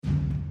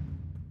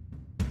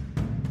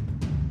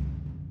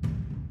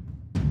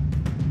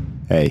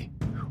Hey,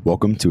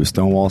 welcome to a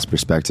Stonewall's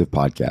Perspective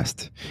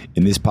podcast.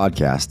 In this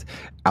podcast,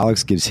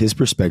 Alex gives his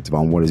perspective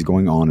on what is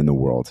going on in the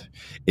world.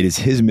 It is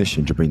his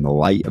mission to bring the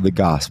light of the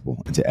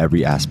gospel into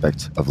every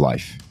aspect of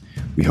life.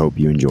 We hope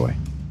you enjoy.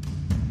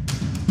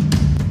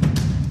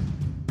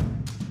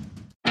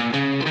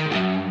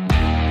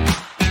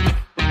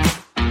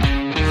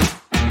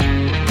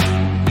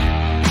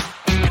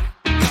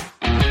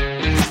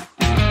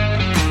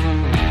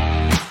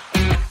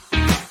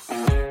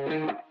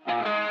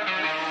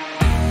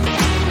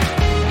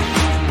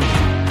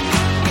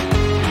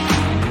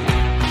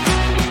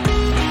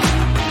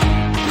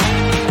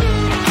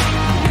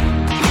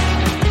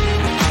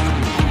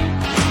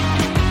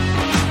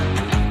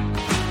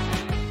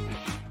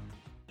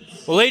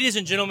 Well, ladies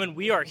and gentlemen,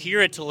 we are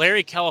here at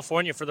Tulare,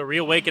 California for the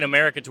ReAwaken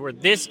America Tour.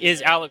 This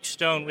is Alex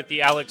Stone with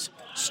the Alex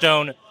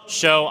Stone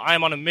Show.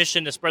 I'm on a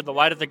mission to spread the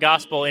light of the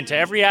gospel into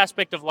every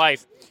aspect of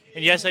life.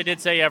 And yes, I did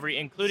say every,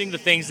 including the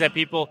things that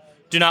people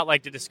do not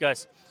like to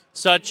discuss,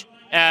 such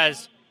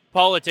as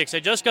politics. I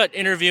just got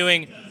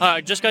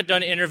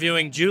done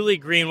interviewing Julie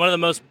Green, one of the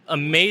most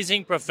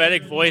amazing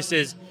prophetic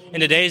voices in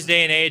today's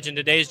day and age, in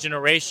today's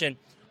generation.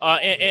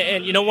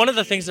 And you know, one of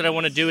the things that I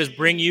want to do is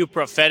bring you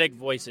prophetic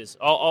voices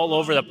all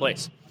over the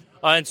place.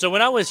 And so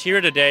when I was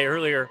here today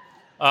earlier,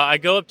 I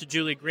go up to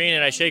Julie Green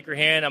and I shake her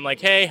hand. I'm like,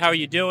 hey, how are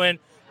you doing?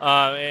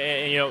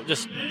 And, you know,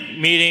 just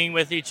meeting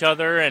with each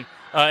other and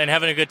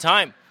having a good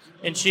time.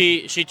 And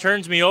she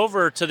turns me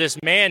over to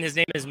this man. His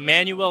name is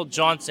Manuel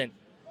Johnson.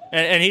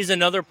 And he's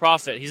another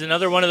prophet. He's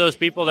another one of those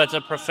people that's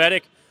a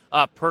prophetic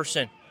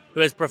person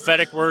who has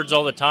prophetic words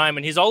all the time.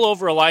 And he's all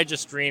over Elijah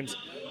Streams.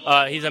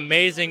 He's an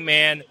amazing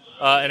man.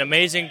 An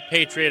amazing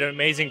patriot, an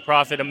amazing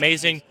prophet,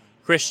 amazing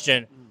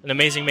Christian, an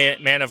amazing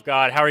man of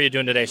God. How are you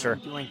doing today, sir?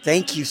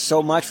 Thank you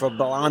so much for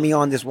allowing me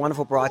on this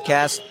wonderful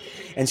broadcast.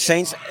 And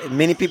saints,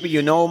 many people,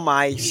 you know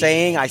my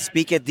saying, I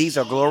speak it, these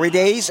are glory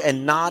days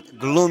and not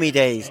gloomy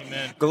days.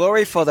 Amen.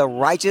 Glory for the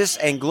righteous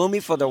and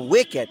gloomy for the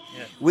wicked.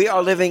 Yes. We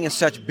are living in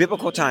such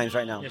biblical times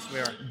right now. Yes, we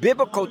are.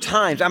 Biblical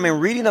times. I mean,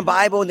 reading the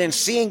Bible and then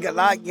seeing a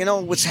lot, you know,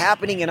 what's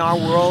happening in our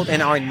world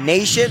and our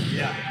nation.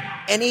 Yeah.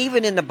 And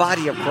even in the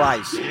body of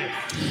Christ.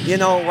 You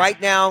know, right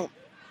now,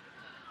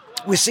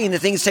 we're seeing the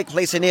things take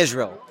place in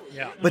Israel.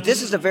 Yeah. But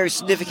this is a very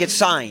significant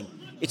sign.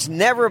 It's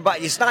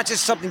not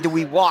just something that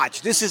we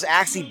watch. This is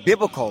actually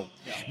biblical.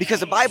 Because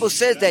the Bible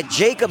says that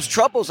Jacob's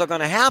troubles are going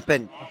to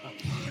happen.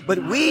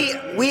 But we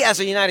as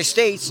the United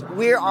States,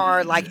 we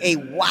are like a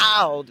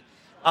wild,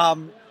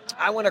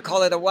 I want to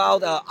call it a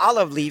wild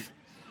olive leaf,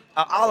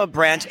 olive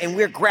branch, and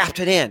we're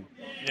grafted in.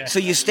 Yeah. So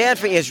you stand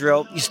for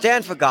Israel, you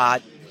stand for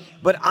God.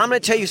 But I'm going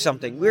to tell you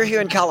something. We're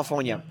here in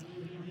California.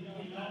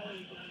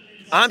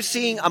 I'm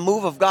seeing a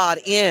move of God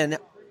in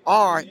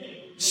our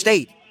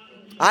state.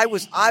 I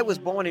was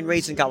born and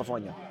raised in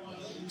California.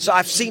 So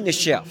I've seen the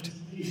shift.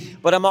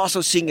 But I'm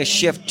also seeing a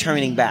shift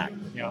turning back.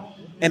 Yeah.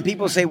 And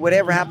people say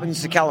whatever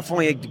happens to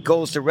California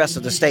goes to the rest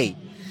of the state.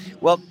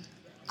 Well,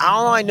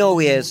 all I know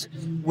is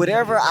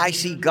whatever I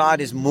see God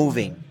is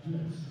moving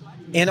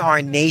in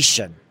our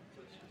nation,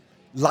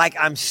 like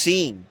I'm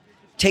seeing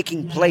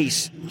taking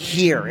place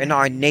here in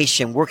our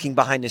nation, working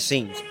behind the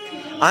scenes.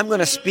 I'm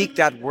going to speak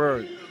that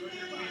word.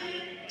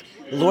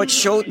 The Lord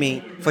showed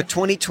me for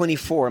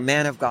 2024,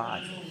 man of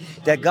God,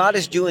 that God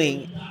is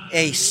doing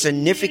a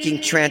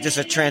significant there's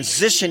a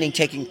transitioning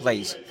taking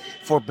place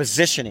for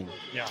positioning.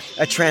 Yeah.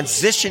 A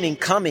transitioning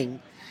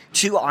coming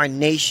to our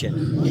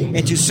nation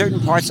and to certain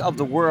parts of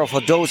the world for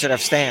those that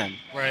have stand.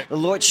 Right. The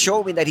Lord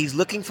showed me that He's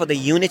looking for the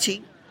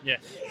unity. Yeah.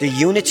 The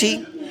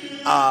unity,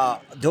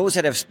 those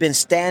that have been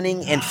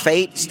standing in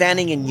faith,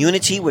 standing in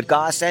unity with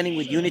God, standing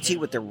with unity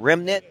with the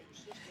remnant,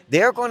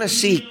 they're going to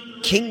see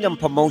kingdom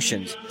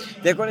promotions.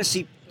 They're going to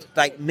see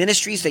like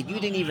ministries that you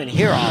didn't even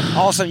hear of.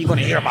 All of a sudden, you're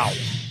going to hear about.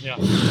 Yeah.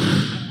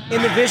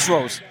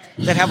 Individuals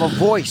that have a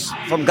voice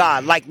from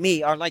God, like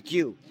me or like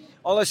you.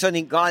 All of a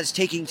sudden, God's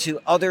taking to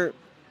other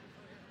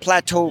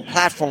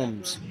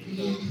platforms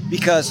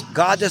because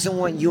God doesn't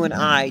want you and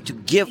I to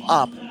give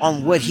up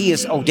on what He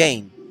has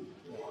ordained.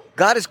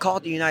 God has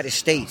called the United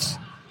States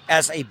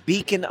as a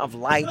beacon of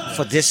light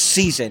for this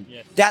season.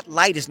 Yes. That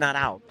light is not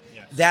out.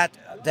 Yes. That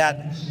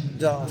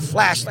the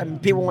flash. I mean,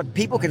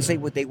 people can say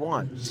what they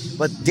want,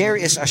 but there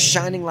is a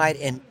shining light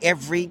in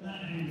every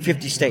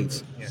 50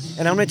 states. Yes.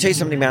 And I'm going to tell you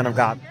something, man of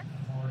God.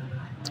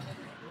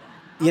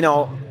 You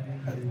know,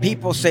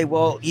 people say,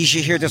 "Well, you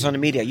should hear this on the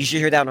media. You should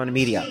hear that on the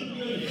media."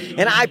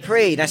 And I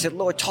prayed. I said,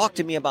 "Lord, talk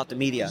to me about the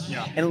media."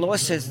 Yeah. And the Lord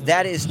says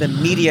that is the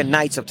media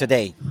nights of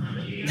today.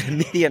 The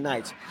media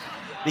nights.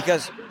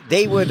 Because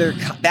they were there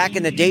back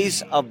in the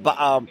days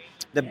of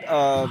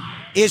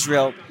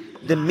Israel,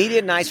 the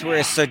media nights were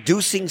a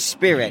seducing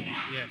spirit.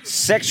 Yes.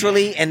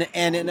 Sexually and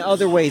in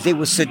other ways. They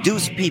would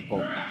seduce people.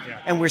 Yeah.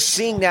 And we're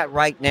seeing that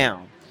right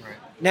now. Right.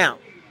 Now,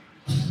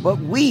 but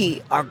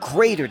we are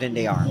greater than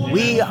they are.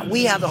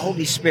 We have the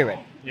Holy Spirit.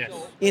 Yes.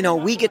 You know,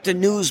 we get the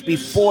news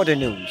before the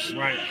news.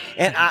 Right.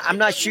 And I'm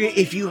not sure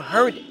if you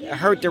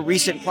heard the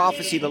recent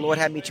prophecy the Lord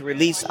had me to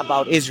release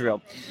about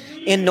Israel.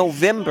 In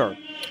November,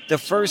 the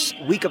first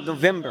week of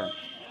November,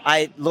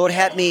 Lord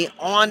had me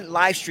on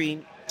live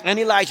stream, an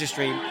Elijah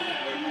stream,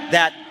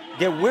 that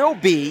there will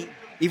be,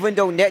 even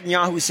though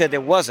Netanyahu said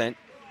there wasn't,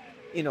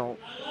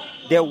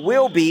 there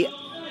will be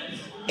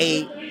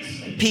a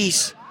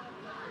peace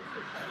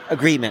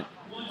agreement,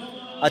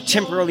 a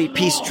temporary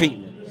peace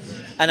treatment.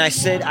 And I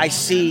said, I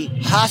see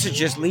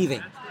hostages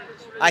leaving.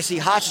 I see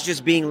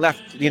hostages being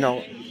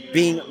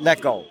being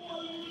let go.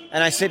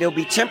 And I said, it'll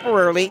be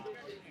temporarily.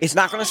 It's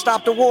not going to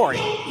stop the war.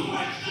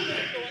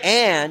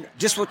 And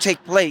this will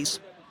take place.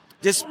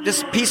 This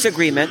peace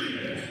agreement,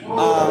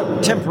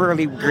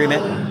 temporary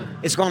agreement,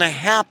 is going to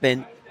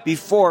happen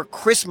before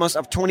Christmas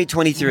of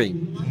 2023.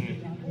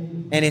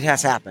 And it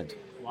has happened.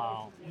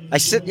 Wow. I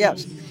said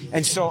yes.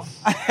 And so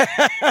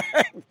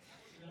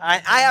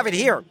I have it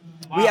here.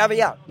 Wow. We have it,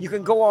 yeah. You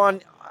can go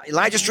on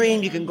Elijah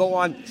Stream. You can go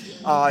on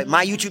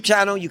my YouTube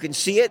channel. You can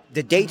see it.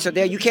 The dates are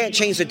there. You can't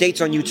change the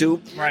dates on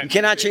YouTube. Right. You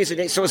cannot change the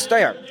dates. So it's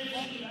there.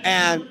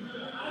 And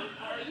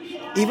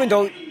even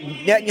though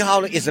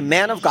Netanyahu is a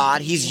man of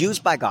God, he's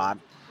used by God,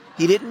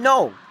 he didn't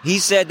know. He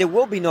said there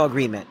will be no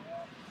agreement.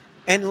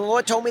 And the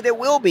Lord told me there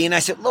will be. And I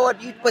said, Lord,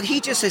 but he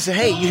just said,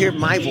 hey, you hear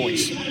my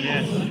voice.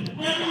 Yes.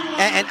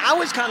 And I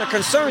was kind of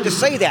concerned to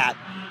say that,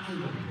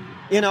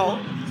 And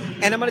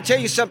I'm going to tell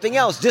you something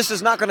else. This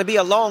is not going to be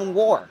a long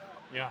war.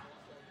 Yeah.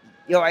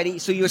 You all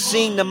right? So you're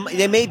seeing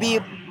there may be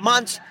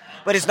months,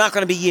 but it's not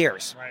going to be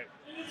years. Right.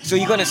 So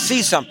you're going to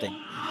see something.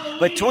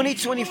 But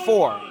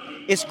 2024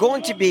 is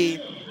going to be,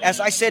 as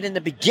I said in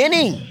the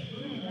beginning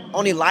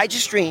on Elijah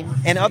Stream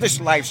and other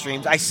live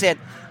streams, I said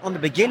on the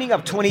beginning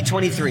of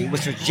 2023,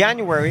 which was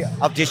January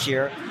of this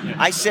year,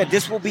 I said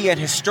this will be an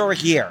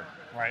historic year.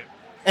 Right.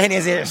 And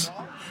it is.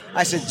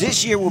 I said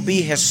this year will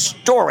be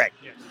historic.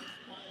 Yes.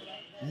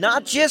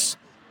 Not just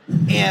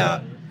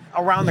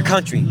around the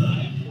country,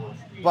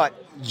 but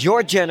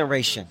your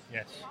generation.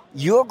 Yes.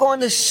 You're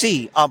going to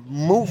see a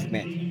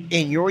movement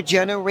in your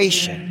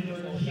generation,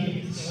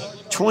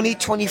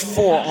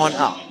 2024 on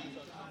up.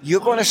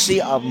 You're going to see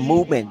a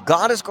movement.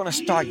 God is going to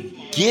start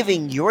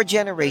giving your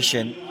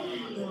generation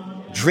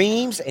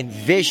dreams and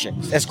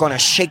visions that's going to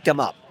shake them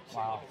up.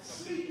 Wow.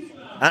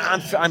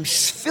 I'm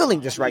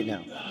feeling this right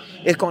now.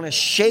 It's going to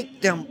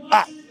shake them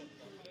up.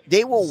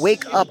 They will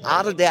wake up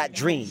out of that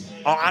dream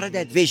or out of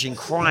that vision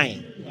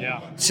crying,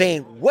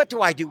 saying, what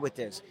do I do with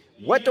this?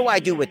 What do I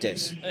do with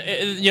this?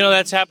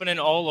 That's happening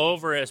all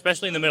over,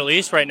 especially in the Middle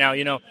East right now.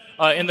 In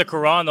the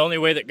Quran, the only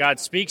way that God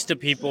speaks to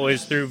people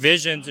is through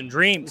visions and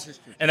dreams.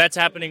 And that's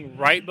happening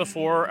right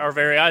before our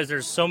very eyes.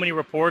 There's so many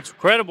reports,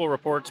 credible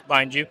reports,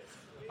 mind you,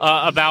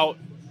 about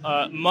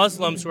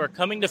Muslims who are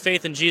coming to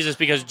faith in Jesus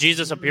because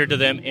Jesus appeared to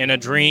them in a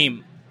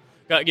dream.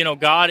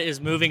 God is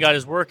moving. God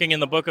is working. In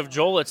the book of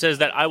Joel, it says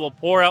that I will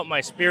pour out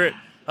my spirit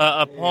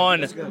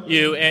upon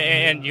you,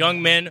 and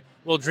young men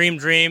will dream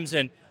dreams,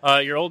 and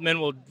your old men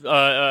will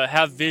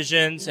have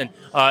visions, and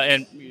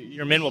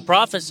your men will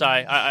prophesy.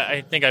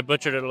 I think I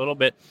butchered it a little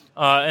bit.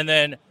 And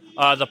then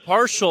the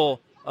partial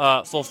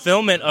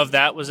fulfillment of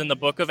that was in the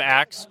book of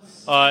Acts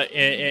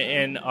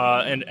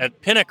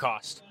at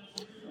Pentecost.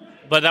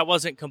 But that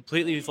wasn't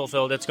completely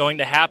fulfilled. It's going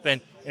to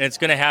happen, and it's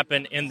going to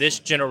happen in this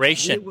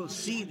generation. We will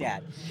see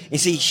that.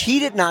 And see, she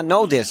did not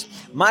know this.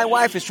 My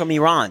wife is from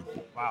Iran.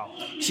 Wow.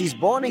 She's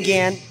born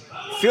again,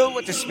 filled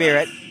with the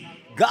Spirit.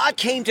 God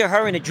came to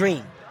her in a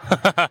dream.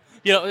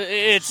 She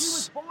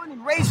was born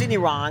and raised in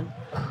Iran,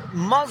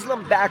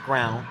 Muslim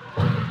background,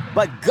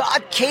 but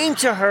God came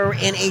to her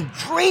in a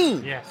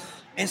dream. Yes.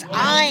 And said,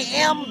 I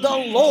am the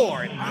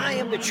Lord. I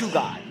am the true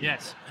God.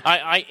 Yes.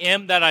 I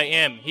am that I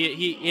am.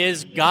 He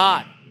is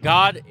God.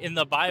 God in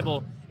the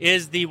Bible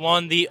is the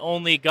one, the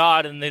only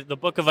God. In the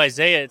book of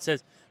Isaiah, it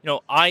says,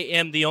 I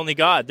am the only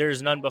God. There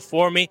is none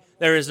before me.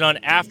 There is none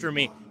after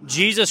me.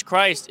 Jesus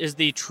Christ is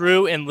the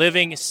true and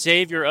living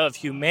Savior of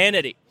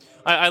humanity.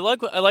 I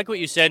like what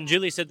you said, and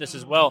Julie said this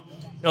as well.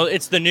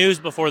 It's the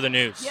news before the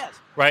news. Yes.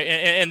 Right?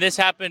 And this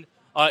happened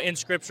in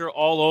Scripture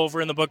all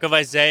over, in the book of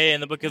Isaiah, in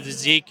the book of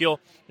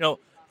Ezekiel.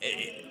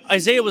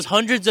 Isaiah was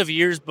hundreds of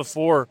years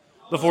before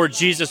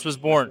Jesus was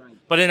born.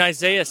 But in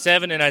Isaiah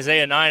 7 and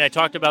Isaiah 9, I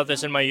talked about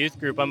this in my youth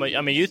group. I'm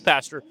a youth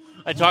pastor.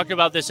 I talked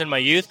about this in my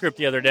youth group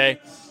the other day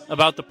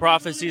about the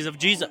prophecies of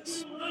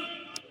Jesus.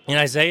 In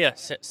Isaiah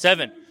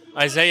 7,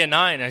 Isaiah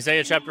 9,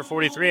 Isaiah chapter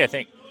 43, I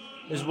think,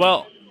 as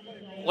well.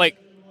 Like,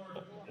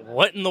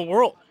 what in the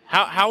world?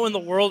 How in the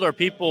world are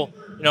people,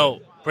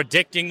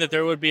 predicting that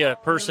there would be a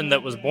person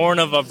that was born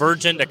of a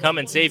virgin to come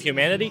and save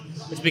humanity?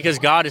 It's because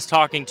God is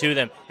talking to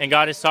them, and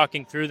God is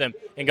talking through them,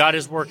 and God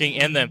is working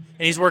in them,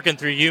 and He's working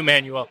through you,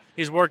 Manuel.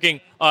 He's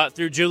working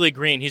through Julie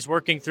Green. He's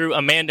working through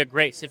Amanda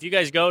Grace. If you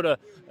guys go to,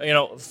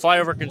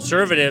 Flyover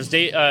Conservatives,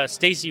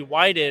 Stacy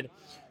Whited,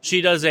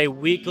 she does a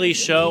weekly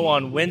show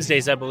on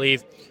Wednesdays, I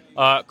believe,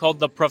 called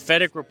The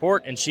Prophetic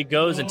Report, and she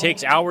goes and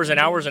takes hours and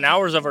hours and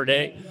hours of her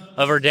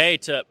day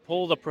to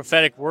pull the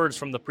prophetic words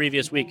from the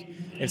previous week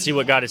and see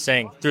what God is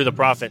saying through the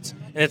prophets.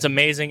 And it's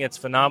amazing. It's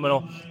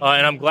phenomenal.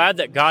 And I'm glad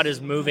that God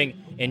is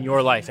moving in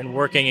your life and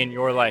working in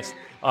your life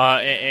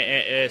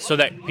so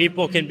that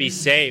people can be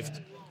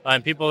saved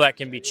and people that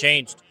can be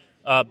changed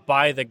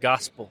by the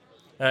gospel.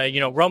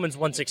 Romans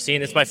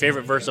 1:16, it's my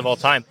favorite verse of all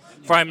time.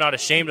 For I am not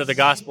ashamed of the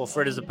gospel,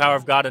 for it is the power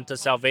of God unto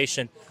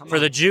salvation. For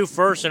the Jew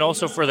first and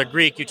also for the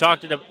Greek. You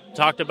talked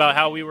about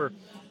how we were,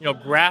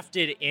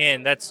 grafted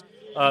in. That's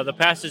the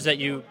passage that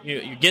you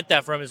get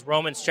that from is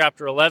Romans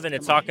chapter 11.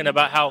 It's talking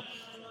about how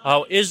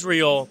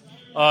Israel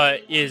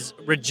is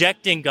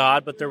rejecting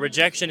God, but their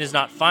rejection is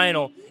not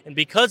final. And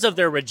because of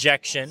their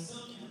rejection,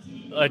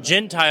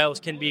 Gentiles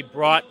can be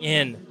brought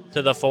in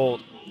to the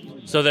fold.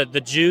 So that the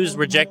Jews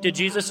rejected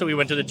Jesus, so we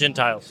went to the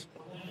Gentiles.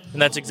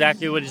 And that's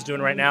exactly what he's doing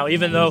right now.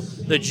 Even though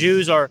the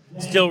Jews are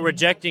still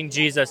rejecting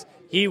Jesus,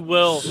 he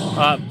will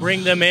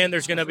bring them in.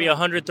 There's going to be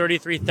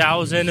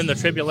 133,000 in the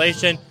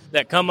tribulation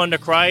that come unto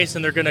Christ,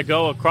 and they're going to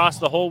go across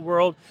the whole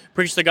world,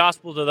 preach the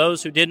gospel to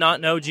those who did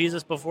not know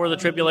Jesus before the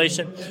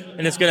tribulation.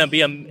 And it's going to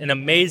be an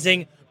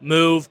amazing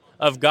move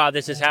of God.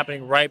 This is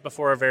happening right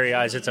before our very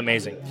eyes. It's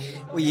amazing.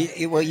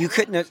 Well, you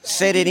couldn't have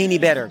said it any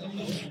better.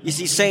 You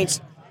see, saints,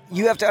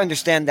 you have to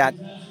understand that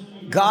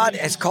God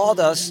has called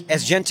us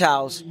as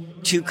Gentiles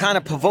to kind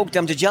of provoke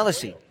them to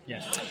jealousy.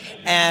 Yes.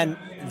 And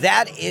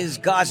that is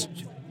God's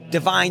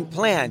divine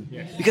plan.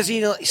 Yes. Because,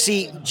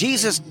 see,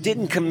 Jesus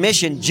didn't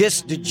commission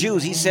just the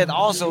Jews. He said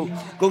also,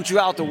 go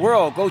throughout the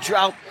world,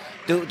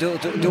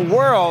 the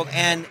world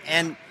and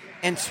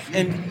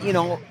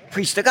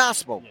preach the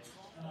gospel.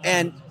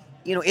 And,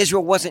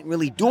 Israel wasn't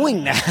really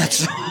doing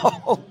that.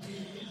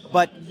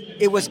 But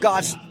it was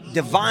God's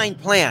divine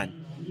plan.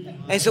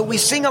 And so we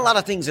sing a lot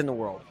of things in the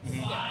world.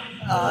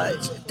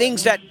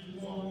 Things that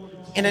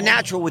in the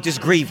natural would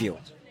just grieve you.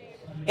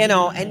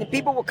 And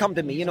people will come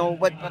to me,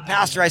 but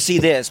Pastor, I see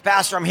this.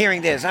 Pastor, I'm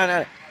hearing this.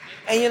 And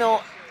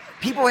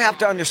people have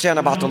to understand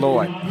about the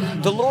Lord.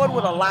 The Lord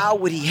would allow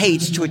what he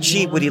hates to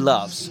achieve what he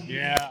loves.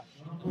 Yeah.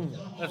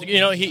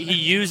 He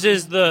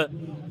uses the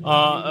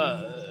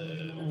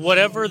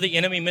whatever the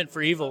enemy meant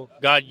for evil,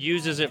 God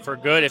uses it for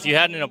good. If you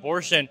had an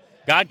abortion,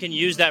 God can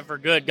use that for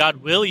good. God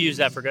will use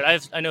that for good.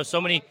 I know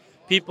so many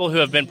people who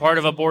have been part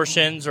of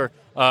abortions or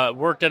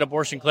worked at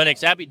abortion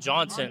clinics. Abby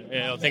Johnson,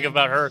 think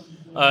about her.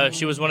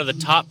 She was one of the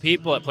top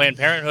people at Planned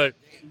Parenthood.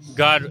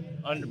 God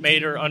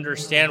made her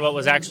understand what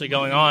was actually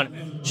going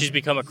on. She's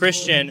become a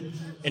Christian,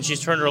 and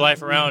she's turned her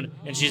life around,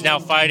 and she's now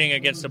fighting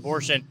against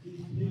abortion.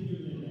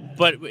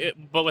 But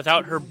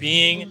without her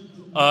being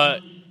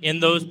in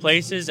those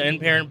places and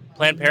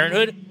Planned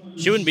Parenthood,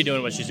 she wouldn't be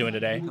doing what she's doing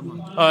today.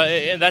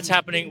 And that's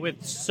happening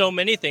with so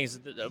many things.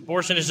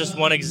 Abortion is just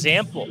one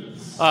example.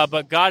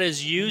 But God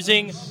is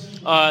using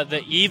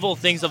the evil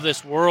things of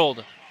this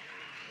world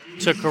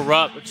to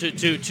corrupt,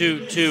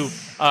 to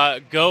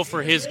go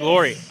for his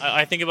glory.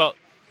 I think about,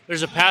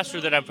 there's a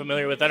pastor that I'm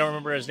familiar with. I don't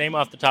remember his name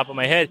off the top of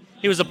my head.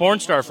 He was a porn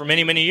star for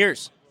many, many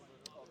years.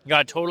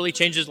 God totally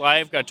changed his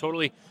life. God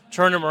totally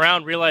turned him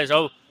around, realized,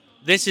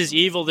 this is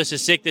evil, this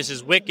is sick, this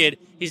is wicked.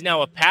 He's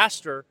now a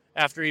pastor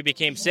after he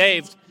became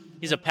saved.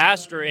 He's a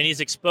pastor, and he's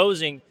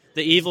exposing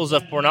the evils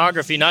of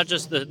pornography, not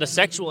just the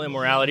sexual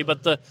immorality,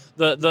 but the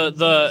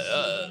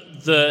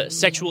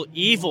sexual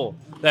evil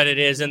that it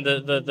is, and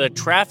the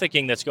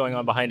trafficking that's going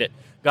on behind it.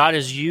 God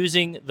is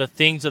using the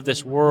things of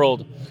this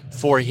world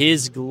for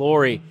his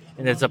glory,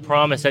 and it's a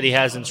promise that he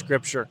has in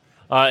Scripture.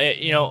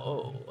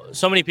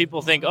 So many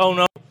people think, oh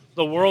no,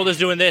 the world is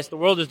doing this, the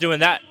world is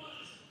doing that.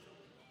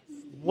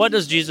 What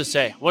does Jesus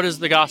say? What does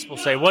the gospel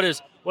say? What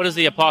does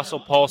the Apostle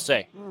Paul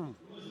say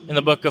in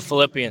the book of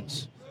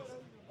Philippians?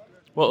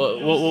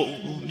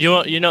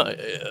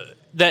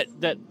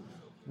 That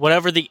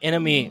whatever the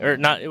enemy, or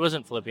not, it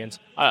wasn't Philippians.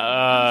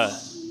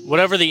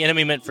 Whatever the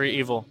enemy meant for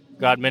evil,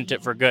 God meant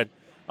it for good.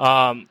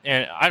 And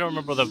I don't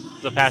remember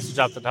the passage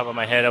off the top of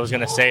my head. I was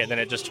going to say it, then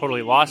it just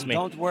totally lost me.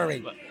 Don't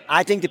worry.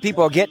 I think the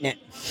people are getting it.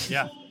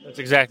 Yeah, that's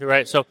exactly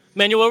right. So,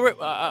 Manuel,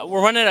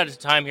 we're running out of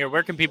time here.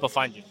 Where can people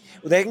find you?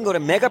 Well, they can go to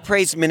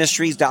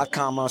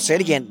megapraiseministries.com. I'll say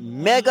it again,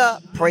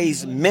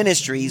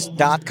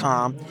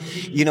 megapraiseministries.com.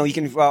 You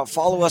can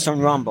follow us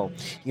on Rumble.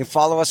 You can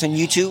follow us on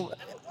YouTube,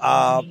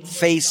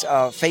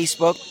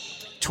 Facebook,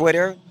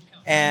 Twitter,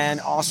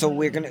 and also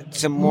we're going to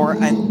some more.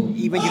 And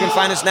even you can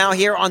find us now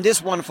here on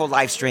this wonderful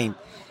live stream.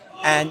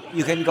 And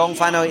you can go and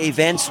find out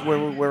events where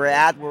we're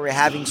at, where we're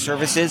having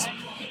services.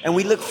 And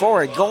we look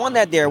forward. Go on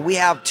that there. We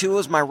have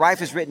tools. My wife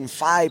has written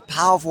 5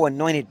 powerful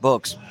anointed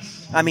books.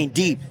 I mean,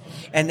 deep.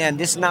 And then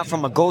this is not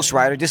from a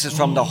ghostwriter. This is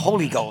from the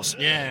Holy Ghost.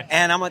 Yeah.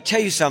 And I'm going to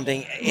tell you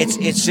something.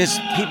 It's just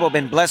people have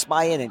been blessed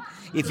by it. And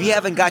if you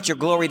haven't got your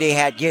glory day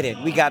hat, get it.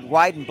 We got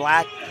white and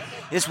black.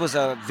 This was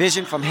a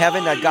vision from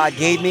heaven that God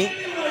gave me.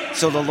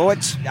 So the Lord,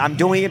 I'm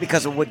doing it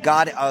because of what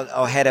God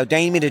had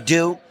ordained me to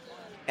do.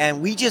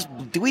 And we just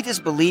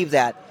believe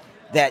that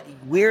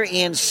we're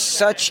in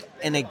such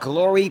a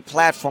glory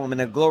platform, in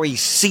a glory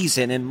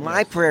season. And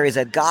my prayer is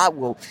that God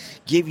will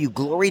give you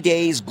glory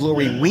days,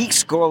 glory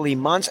weeks, glory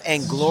months,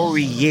 and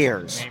glory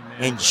years.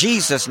 Amen. In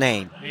Jesus'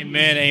 name.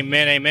 Amen,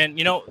 amen, amen.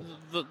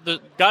 The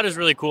God is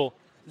really cool.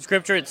 In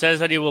Scripture, it says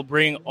that he will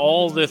bring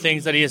all the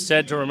things that he has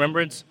said to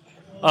remembrance.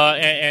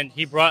 And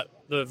he brought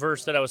the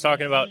verse that I was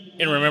talking about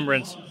in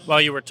remembrance while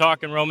you were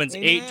talking, Romans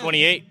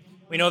 8:28.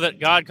 We know that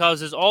God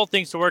causes all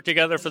things to work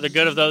together for the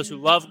good of those who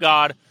love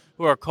God,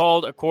 who are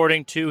called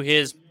according to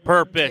his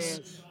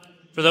purpose.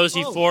 For those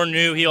he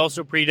foreknew, he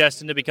also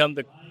predestined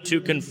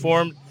to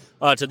conform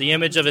to the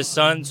image of his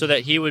Son, so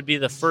that he would be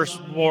the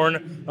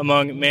firstborn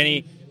among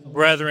many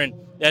brethren.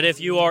 That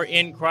if you are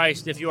in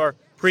Christ, if you are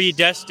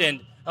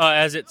predestined,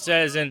 as it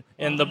says in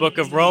the book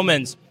of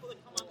Romans,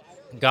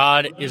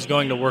 God is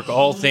going to work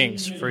all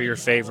things for your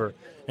favor.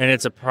 And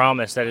it's a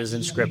promise that is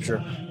in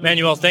Scripture.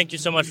 Manuel, thank you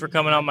so much for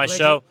coming on my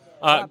show.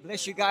 God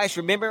bless you guys.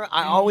 Remember,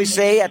 I always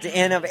say at the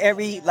end of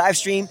every live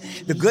stream,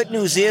 the good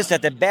news is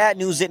that the bad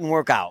news didn't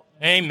work out.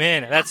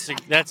 Amen.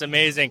 That's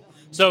amazing.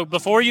 So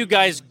before you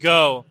guys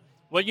go,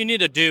 what you need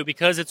to do,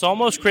 because it's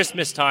almost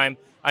Christmas time,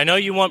 I know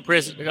you want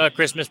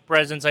Christmas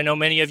presents. I know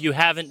many of you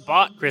haven't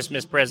bought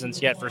Christmas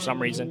presents yet for some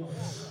reason.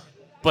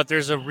 But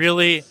there's a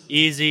really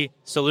easy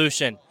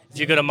solution. If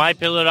you go to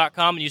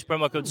mypillow.com and use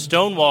promo code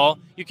Stonewall,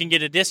 you can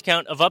get a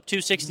discount of up to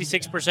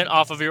 66%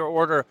 off of your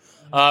order.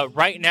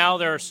 Right now,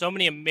 there are so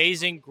many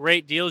amazing,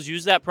 great deals.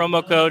 Use that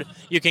promo code.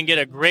 You can get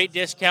a great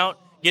discount.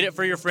 Get it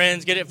for your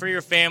friends. Get it for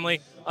your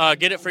family.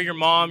 Get it for your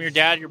mom, your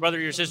dad, your brother,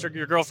 your sister,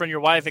 your girlfriend,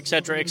 your wife,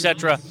 etc.,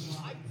 etc.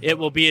 It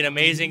will be an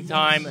amazing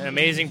time, an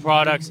amazing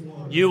products.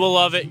 You will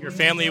love it. Your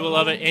family will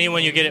love it.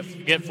 Anyone you get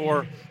it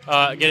for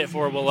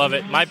will love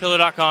it.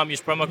 MyPillow.com. Use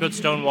promo code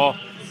Stonewall,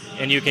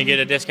 and you can get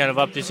a discount of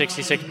up to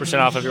 66%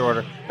 off of your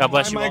order. God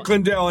bless you all. I'm Mike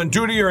Lindell, and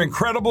due to your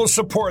incredible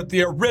support,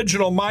 the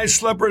original My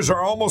Slippers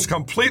are almost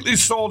completely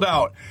sold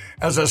out.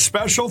 As a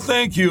special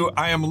thank you,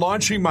 I am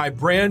launching my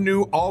brand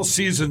new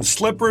all-season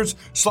slippers,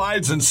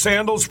 slides, and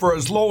sandals for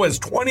as low as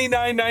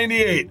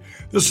 $29.98.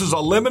 This is a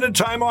limited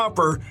time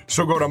offer,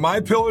 so go to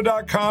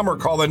mypillow.com or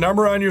call the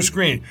number on your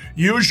screen.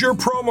 Use your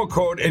promo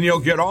code, and you'll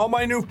get all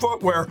my new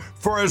footwear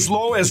for as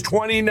low as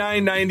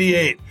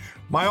 $29.98.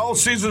 My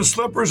all-season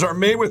slippers are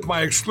made with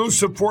my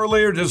exclusive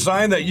 4-layer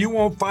design that you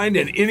won't find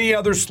in any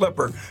other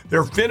slipper.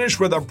 They're finished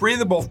with a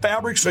breathable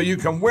fabric so you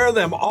can wear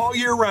them all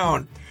year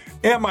round.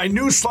 And my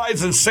new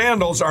slides and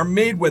sandals are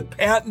made with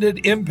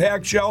patented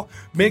impact gel,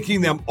 making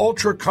them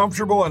ultra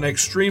comfortable and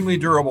extremely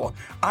durable.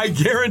 I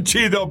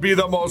guarantee they'll be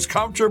the most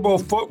comfortable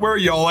footwear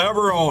you'll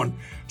ever own.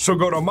 So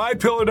go to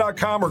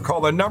mypillow.com or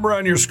call the number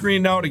on your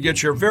screen now to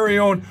get your very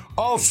own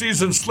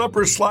all-season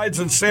slippers, slides,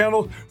 and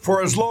sandals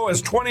for as low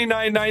as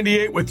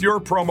 $29.98 with your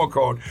promo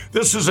code.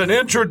 This is an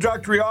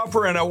introductory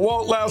offer and it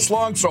won't last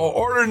long, so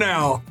order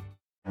now.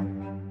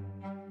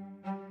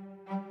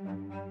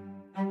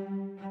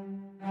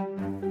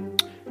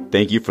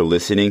 Thank you for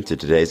listening to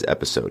today's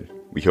episode.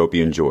 We hope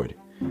you enjoyed.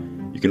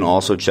 You can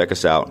also check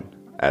us out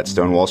at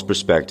Stonewall's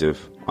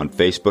Perspective on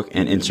Facebook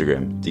and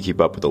Instagram to keep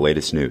up with the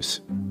latest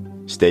news.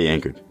 Stay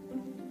anchored.